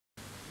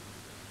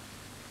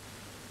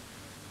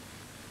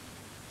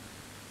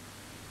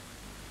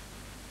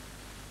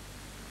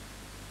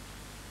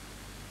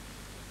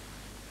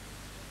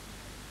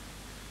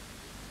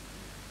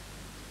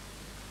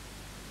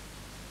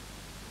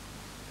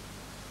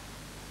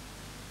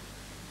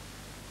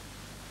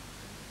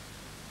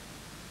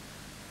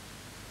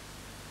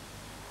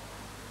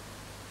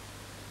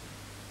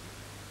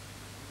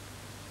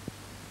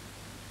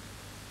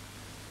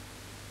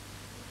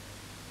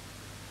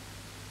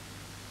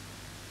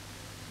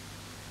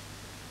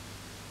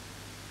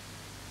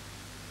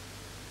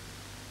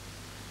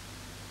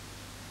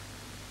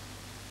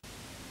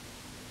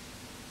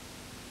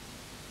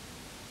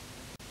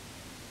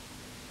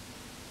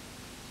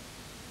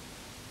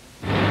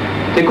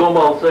Det kom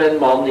altså en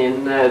mann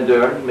inn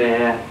døren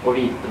med å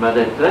vise meg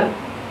dette.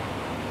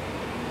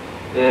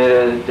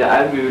 Det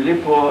er mulig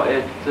på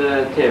et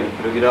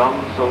TV-program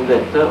som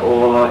dette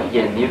å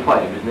gjengi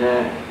fargene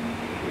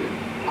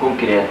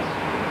konkret.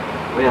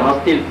 Og jeg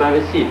har stilt meg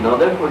ved siden av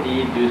det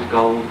fordi du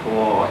skal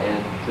få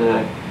et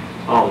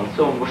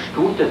anelse om hvor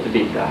stort dette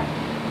bildet er.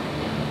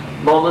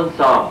 Mannen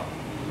sa: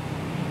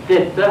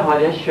 dette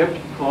har jeg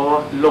kjøpt på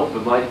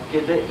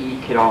loppemarkedet i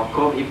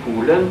Krakow i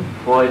Polen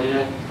for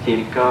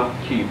ca.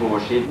 20 år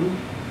siden,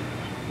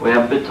 og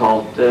jeg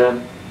betalte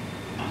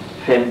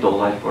 $5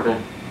 for det.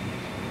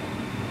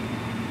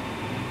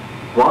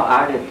 Hva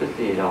er dette,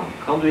 sier han.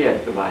 Kan du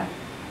hjelpe meg?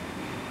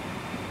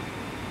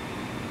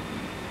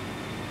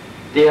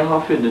 Det jeg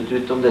har funnet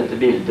ut om dette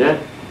bildet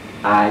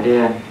er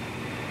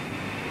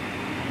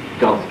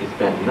ganske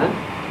spennende.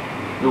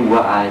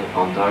 Noe er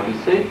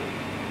antagelser,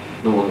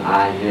 noen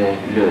er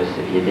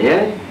løse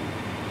ideer,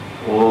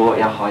 og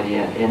jeg har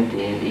en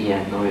del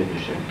igjen å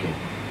undersøke.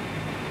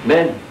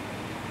 Men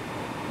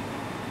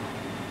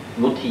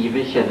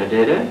motivet kjenner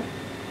dere.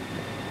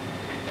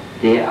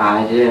 Det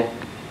er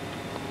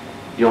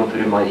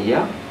Jomfru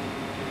Maria.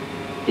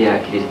 Det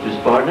er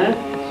Kristusbarnet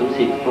som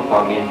sitter på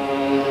fanget.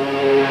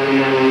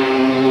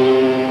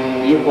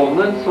 I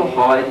hånden så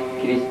har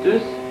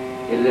Kristus,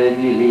 eller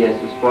lille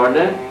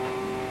Jesusbarnet,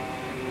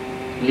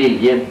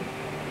 liljen.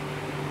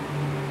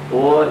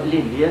 Og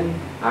liljen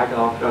er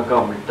da fra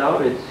gammelt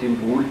av et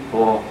symbol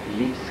på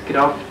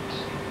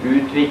livskraft,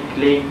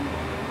 utvikling,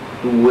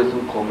 noe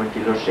som kommer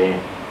til å skje.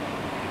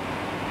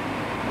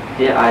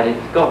 Det er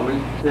et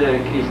gammelt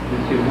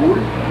kristent symbol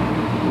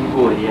som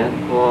går igjen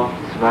på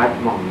svært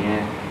mange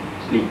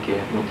slike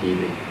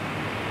motiver.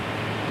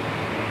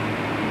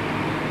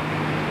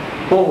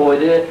 På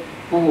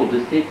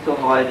hodet sitt så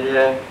har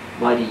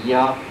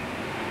Maria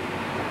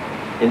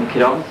en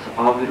krans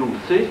av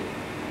roser,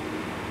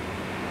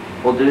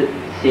 og du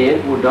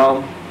ser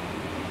hvordan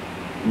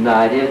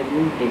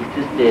nærheten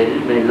eksisterer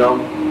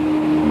mellom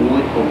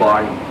mor og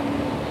barn.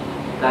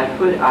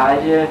 Derfor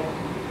er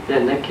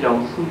denne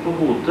kransen på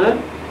hodet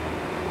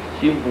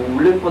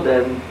symbolet på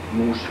den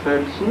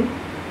morsfølelsen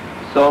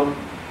som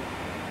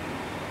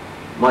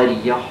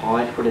Maria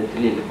har for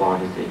dette lille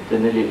barnet sitt,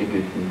 denne lille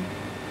gutten.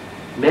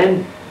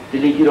 Men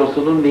det ligger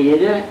også noe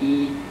mer i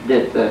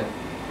dette.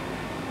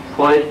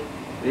 For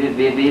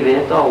vi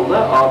vet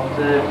alle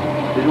at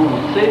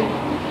roser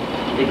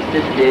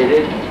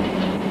eksisterer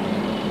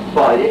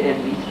bare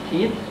en viss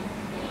tid.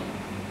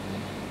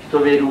 Så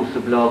vil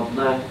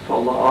rosebladene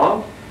falle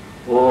av,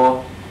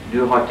 og du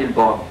har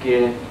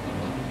tilbake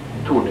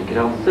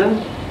tornekransen,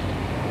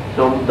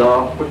 som da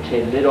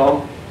forteller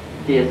om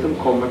det som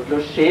kommer til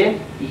å skje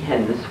i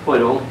hennes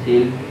forhold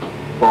til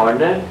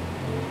barnet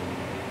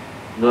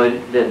når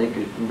denne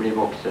gutten blir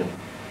voksen.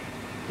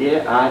 Det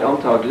er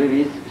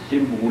antageligvis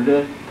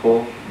symbolet på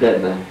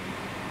denne.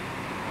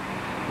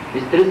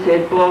 Hvis dere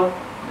ser på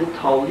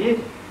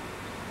detaljer,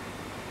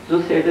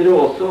 så ser dere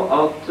også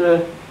at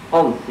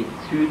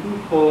ansiktshuden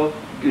på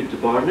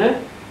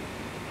guttebarnet,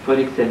 for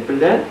eksempel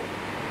det,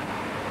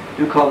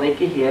 du kan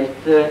ikke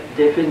helt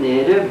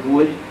definere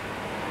hvor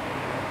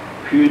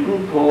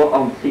huden på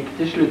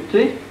ansiktet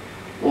slutter,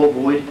 og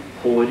hvor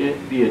håret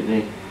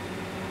begynner.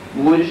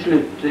 Hvor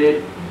slutter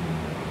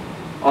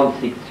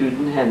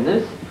ansiktshuden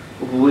hennes,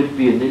 og hvor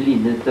begynner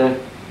linnet.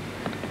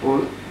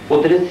 Og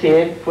dere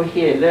ser på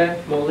hele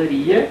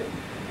maleriet,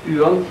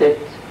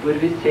 uansett hvor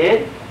vi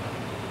ser,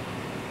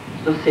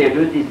 så ser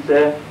du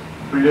disse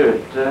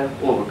bløte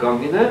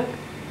overgangene,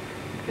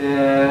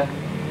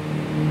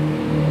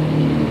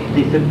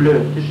 disse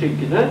bløte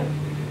skyggene,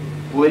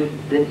 hvor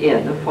den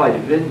ene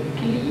farven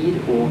glir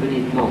over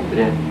i den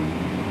andre.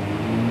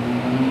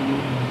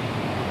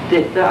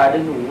 Dette er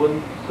det noen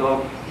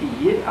som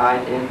sier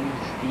er en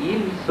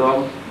stil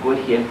som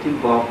går helt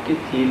tilbake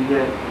til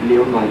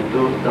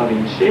Leonardo da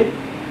Vinci,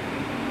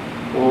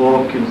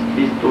 og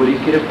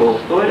kunsthistorikere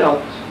påstår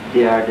at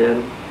det er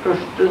den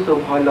første som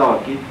har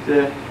laget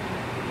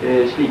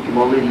slike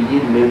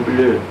malerier med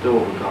bløte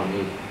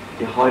overganger.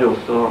 Det har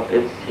også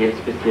et helt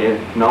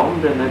spesielt navn,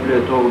 denne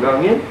bløte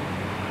overgangen.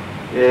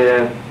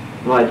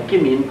 Nå er det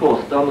ikke min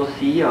påstand å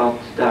si at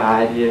det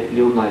er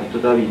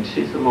Leonardo da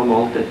Vinci som har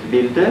malt dette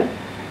bildet.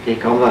 Det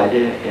kan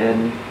være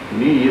en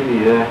mye,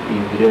 mye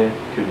yngre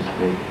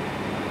kunstner.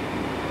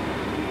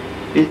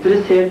 Hvis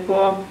dere ser på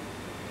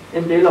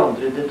en del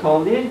andre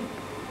detaljer,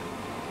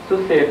 så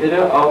ser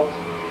dere at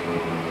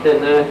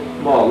denne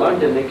maleren,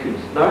 denne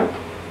kunstneren,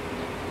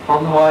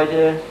 han har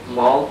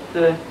malt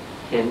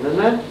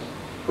hendene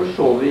for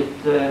så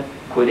vidt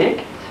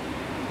korrekt.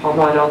 Han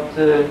har hatt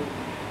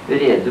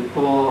rede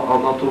på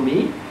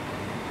anatomi,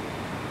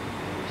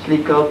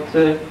 slik at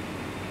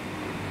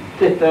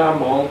dette er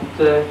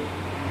malt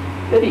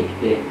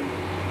riktig.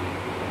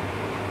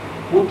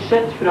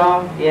 Bortsett fra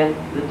en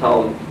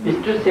detalj.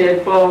 Hvis du ser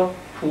på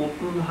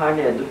foten her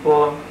nede på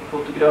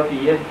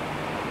fotografiet,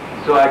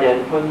 så er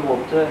den på en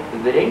måte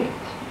vrengt.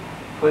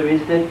 For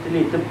hvis et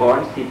lite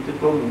barn sitter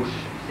på mors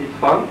sitt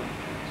fang,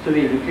 så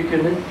vil du ikke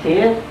kunne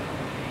se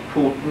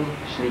foten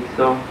slik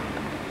som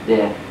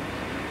det.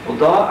 Og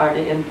da er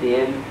det en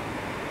del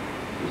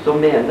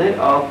som mener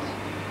at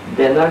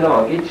den er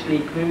laget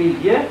slik med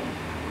vilje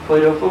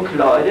for å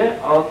forklare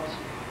at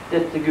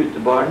dette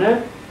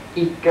guttebarnet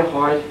ikke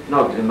har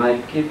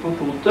naglemerker på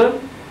foten,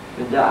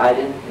 men det er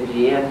en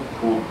ren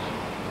fot.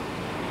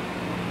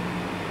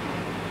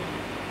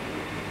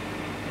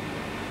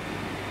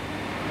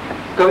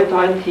 Skal vi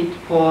ta en titt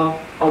på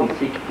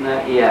ansiktene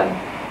igjen?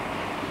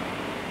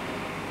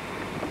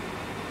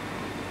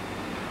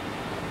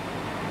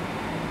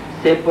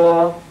 Se på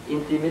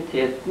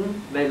intimiteten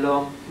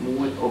mellom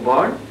mor og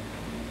barn.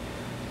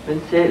 Men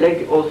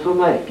legg også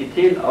merke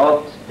til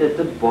at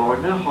dette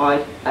barnet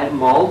er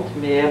malt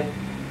med,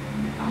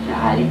 det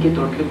er ikke et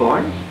ordentlig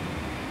barn.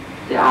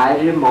 Det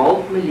er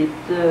malt med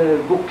litt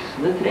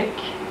voksne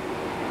trekk.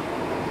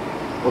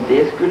 Og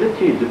det skulle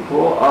tyde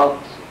på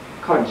at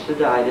kanskje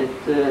det er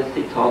et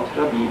sitat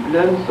fra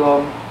Bibelen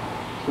som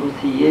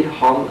sier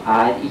 «Han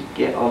er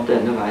ikke av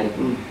denne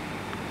verden».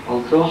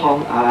 Altså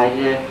han er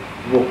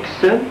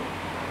voksen,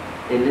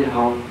 eller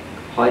han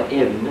har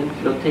evnen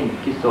til å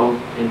tenke som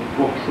en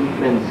voksen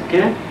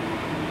menneske,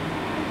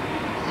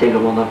 selv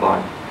om han er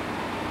barn.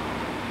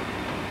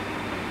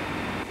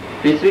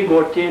 Hvis vi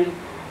går til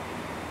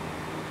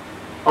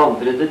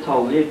andre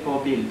detaljer på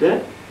bildet,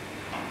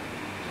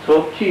 så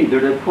tyder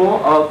det på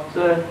at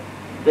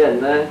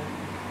denne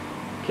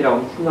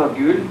kransen av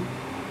gull,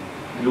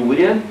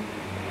 glorien,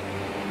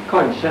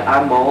 kanskje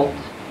er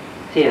malt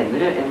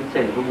senere enn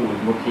selve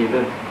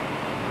hovedmotivet.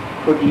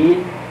 Fordi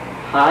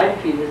her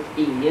finnes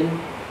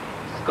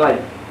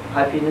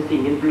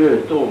ingen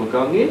bløte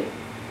overganger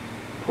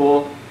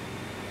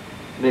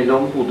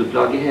mellom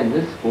hodeplagget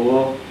hennes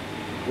og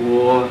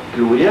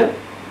glorie.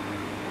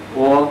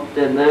 Og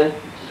denne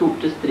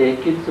sorte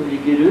streken som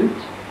ligger rundt,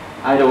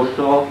 er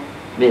også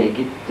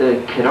meget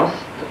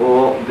krast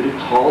og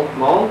brutalt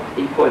malt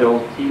i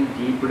forhold til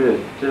de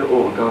bløte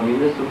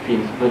overgangene som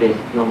finnes på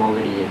resten av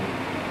maleriet.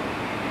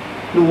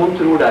 Noen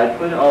tror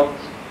derfor at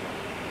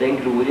den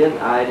glorien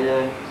er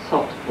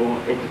satt på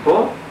etterpå,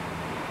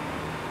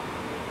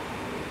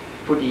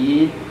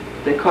 fordi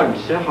det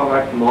kanskje har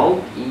vært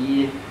malt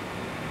i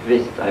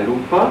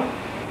Vest-Europa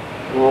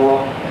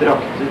og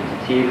fraktet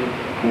til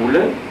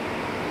Polen,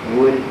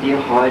 hvor de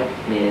har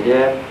mer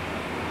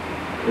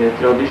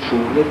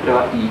tradisjoner fra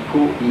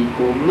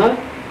ikonene,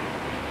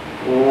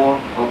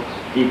 og at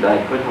de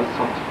derfor har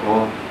satt på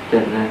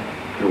denne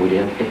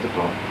glorien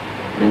etterpå.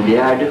 Men det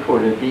er det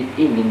foreløpig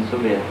ingen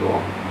som vet noe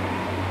om.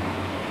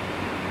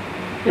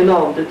 En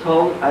annen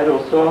detalj er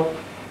også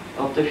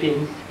at det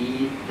finnes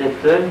det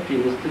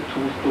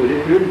to store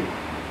hull.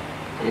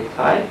 Et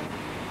her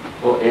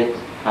og et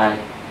her.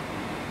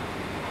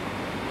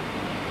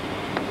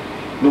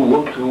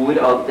 Noen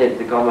tror at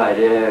dette kan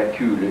være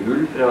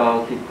kulehull fra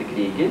siste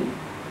krigen.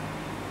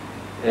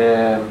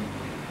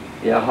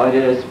 Jeg har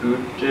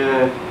spurt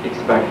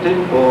eksperter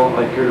på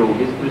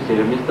Arkeologisk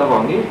museum i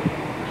Stavanger,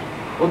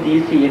 og de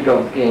sier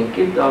ganske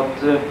enkelt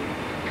at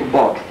på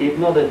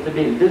baksiden av dette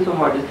bildet så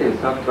har det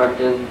selvsagt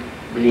vært en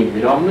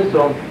blindramme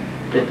som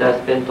dette er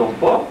spent opp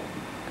på,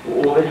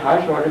 og over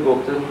her så har det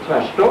gått en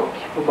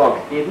tverrstokk på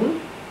baksiden,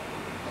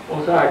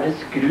 og så er det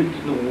skrudd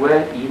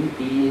noe inn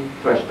i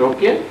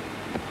tverrstokken,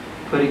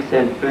 for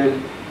eksempel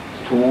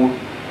 2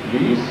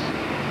 lys,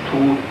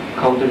 2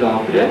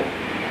 kandelabre,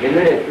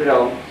 eller et eller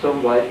annet som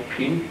var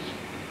pynt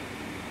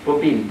på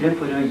bildet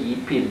for å gi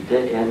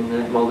bildet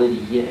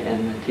maleriet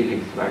en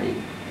tilleggsverdi.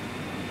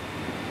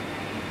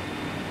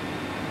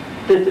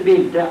 Dette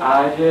bildet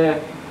er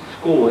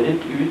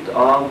skåret ut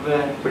av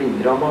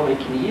blindramma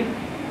med kniv.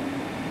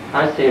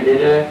 Her ser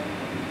dere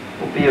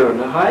oppi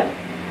hjørnet her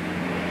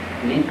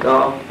litt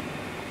av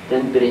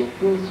den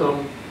bretten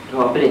som du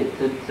har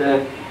brettet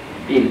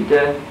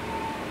bildet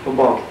på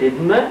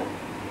baksiden med,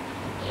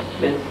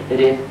 mens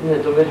resten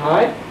nedover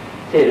her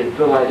ser ut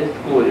til å være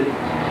skåret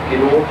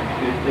grovt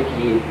ut med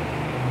kniv.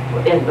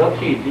 Og enda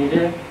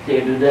tydeligere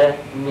ser du det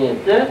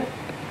nede,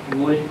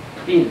 hvor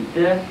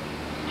bildet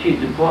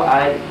tyder på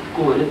er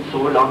skåret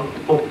så langt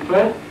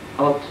oppe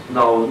at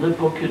navnet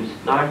på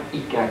kunstneren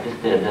ikke er til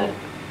stede.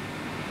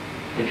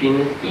 Det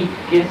finnes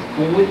ikke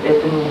spor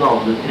etter noen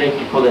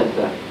navnetrekk på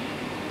dette.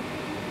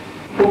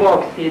 På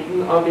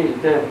baksiden av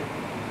bildet,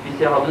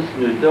 hvis jeg hadde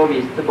snudd det og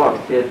vist det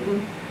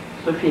baksiden,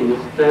 så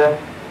finnes det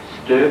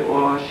støv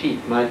og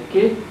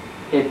skitmerker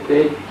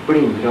etter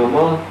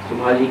blindramma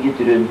som har ligget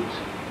rundt.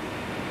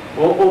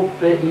 Og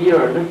oppe i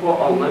hjørnet på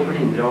alle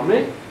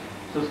blindrammer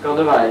så skal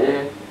det være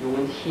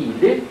noen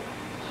kiler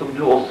som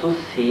du også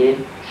ser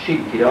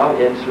skygger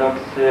av en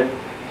slags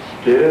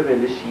støv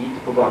eller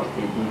skit på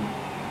baksiden.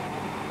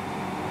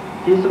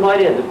 De som har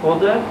rede på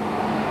det,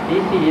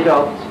 de sier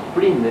at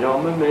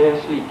blindramme med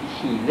slike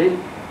kiler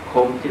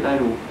kom til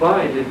Europa,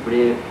 eller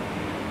ble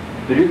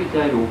brukt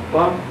i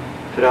Europa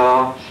fra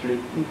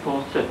slutten på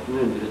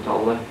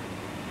 1700-tallet.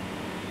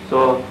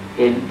 Så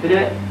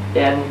eldre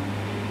enn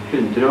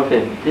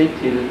 150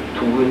 til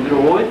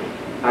 200 år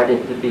er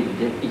dette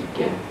bildet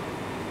ikke.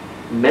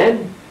 Men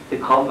det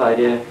kan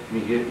være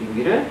mye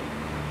yngre,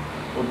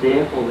 og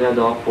det holder jeg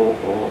da på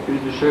å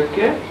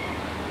undersøke.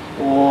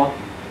 Og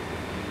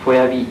får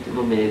jeg vite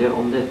noe mer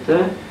om dette,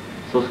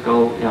 så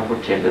skal jeg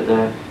fortelle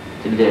det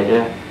til dere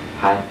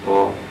her på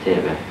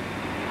TV.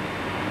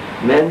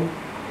 Men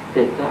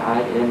dette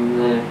er en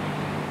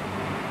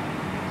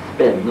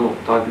spennende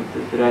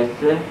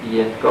oppdagelsesreise i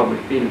et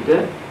gammelt bilde.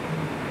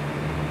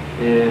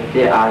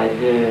 Det er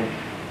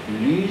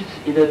lys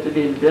i dette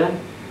bildet,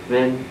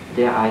 men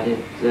det er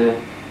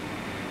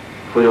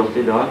for oss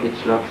i dag et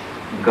slags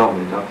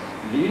gammeldags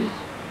lys.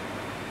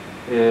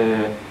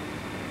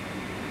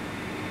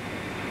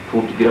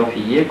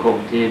 Fotografiet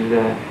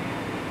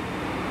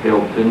ble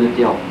oppfunnet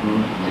i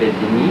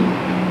 1839,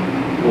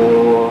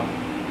 og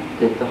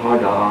dette har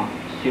da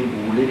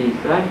symboler i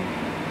seg.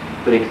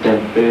 For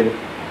eksempel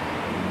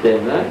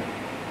denne,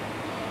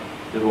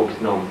 det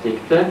voksne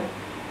ansiktet,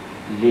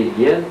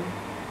 liljen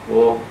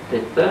og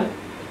dette,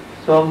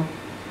 som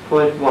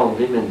for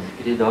vanlige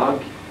mennesker i dag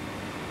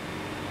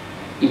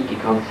ikke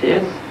kan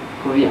ses,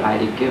 for vi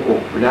er ikke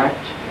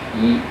opplært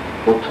i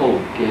å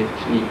tolke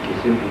slike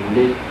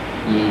symboler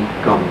i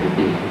gamle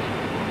bilder.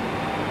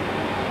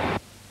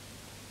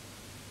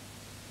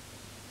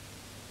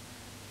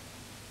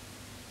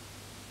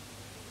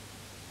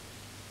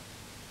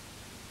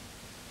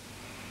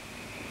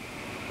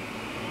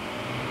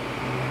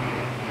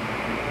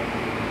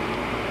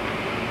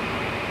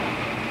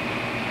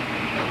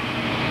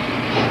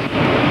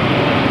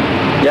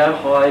 Jeg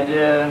har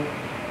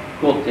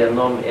gått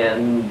gjennom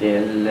en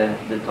del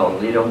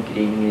detaljer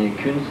omkring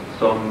kunst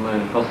som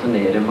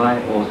fascinerer meg,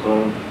 og som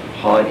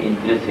har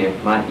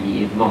interessert meg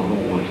i mange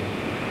år.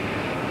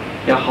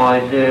 Jeg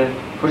har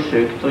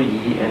forsøkt å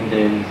gi en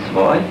del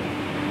svar,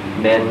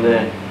 men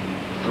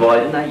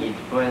svarene er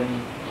gitt på en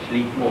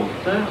slik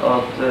måte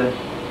at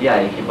de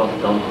er ikke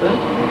bastante.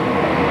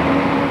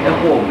 Jeg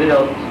håper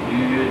at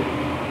du,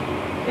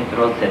 etter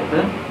å ha sett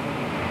det,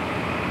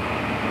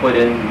 får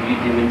en ny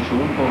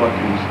dimensjon på hva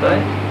kunst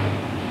er,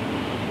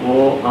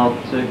 og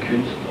at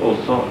kunst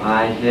også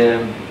er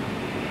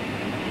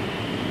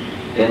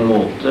en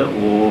måte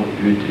å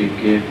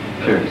uttrykke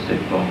følelser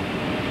på.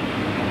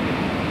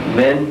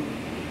 Men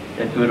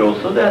jeg tror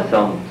også det er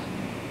sant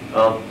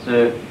at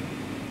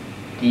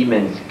de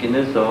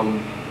menneskene som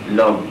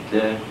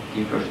lagde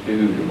de første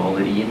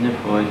hulemaleriene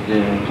for 12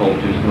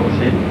 000 år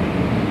siden,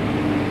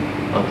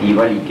 at de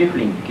var like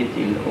flinke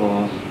til å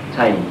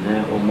tegne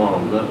og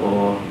male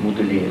og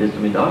modellere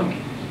som i dag.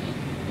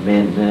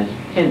 Men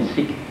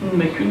hensikten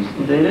med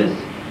kunsten deres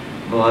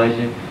var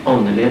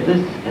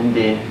annerledes enn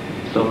det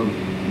som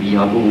vi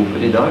har behov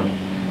for i dag,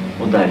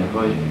 og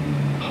derfor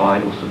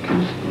har også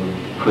kunsten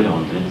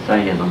forandret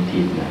seg gjennom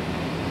tidene.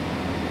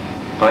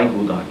 Ha en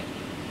god dag.